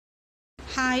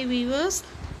Hi viewers,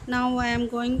 now I am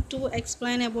going to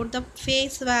explain about the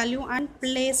face value and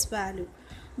place value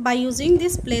by using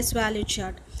this place value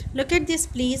chart. Look at this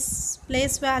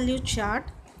place value chart.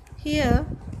 Here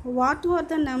what are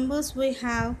the numbers we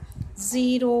have?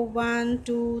 0, 1,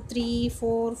 2, 3,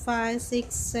 4, 5,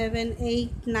 6, 7,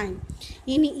 8, 9.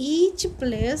 In each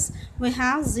place we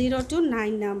have 0 to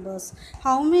 9 numbers.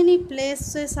 How many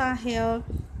places are here?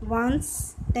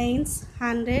 Ones, tens,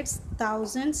 hundreds,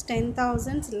 thousands,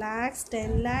 10,000s, lakhs,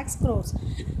 10 lakhs, crores.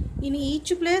 In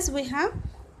each place we have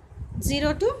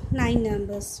 0 to 9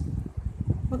 numbers.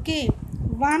 Okay,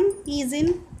 1 is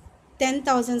in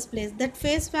 10,000s place. That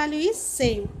face value is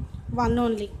same, 1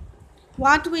 only.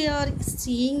 What we are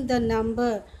seeing the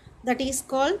number, that is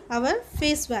called our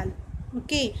face value.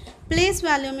 Okay, place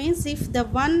value means if the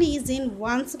 1 is in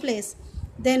 1's place,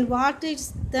 then what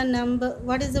is the number,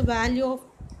 what is the value of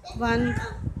 1?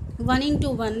 1 into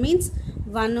 1 means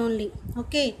 1 only.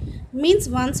 Okay, means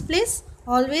 1's place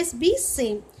always be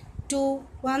same. 2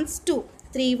 ones 2,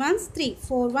 3 ones 3,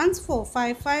 4 ones 4,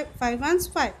 5 ones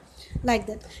 5, like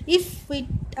that. If we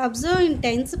observe in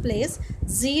tens place,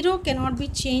 0 cannot be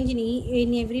changed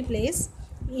in every place.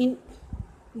 In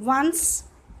ones,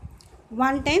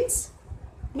 1 tens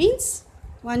means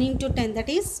 1 into 10, that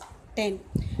is 10.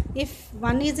 If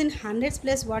 1 is in hundreds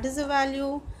place, what is the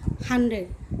value?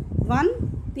 100.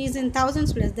 1 is in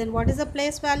thousands place, then what is the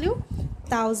place value?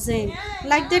 1000.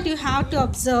 Like that you have to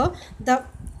observe the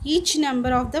each number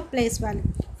of the place value.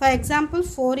 For example,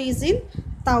 4 is in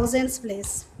thousands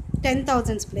place,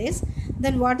 10,000s place,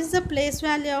 then what is the place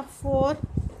value of 4?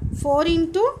 4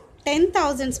 into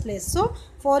 10,000s place, so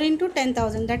 4 into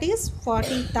 10,000, that is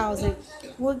 40,000.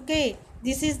 Okay,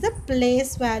 this is the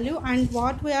place value, and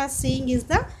what we are seeing is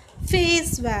the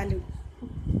face value.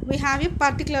 We have a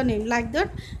particular name, like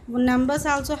that numbers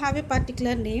also have a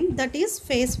particular name, that is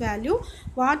face value.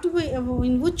 What we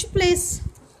in which place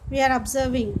we are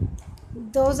observing,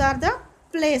 those are the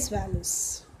place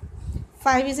values.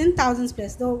 5 is in thousands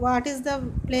place, so what is the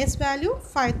place value?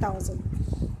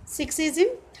 5,000. 6 is in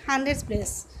hundreds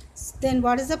place, then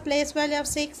what is the place value of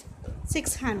 6?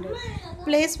 600.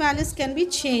 Place values can be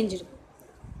changed.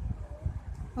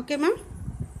 Okay ma'am?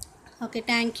 Okay,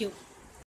 thank you.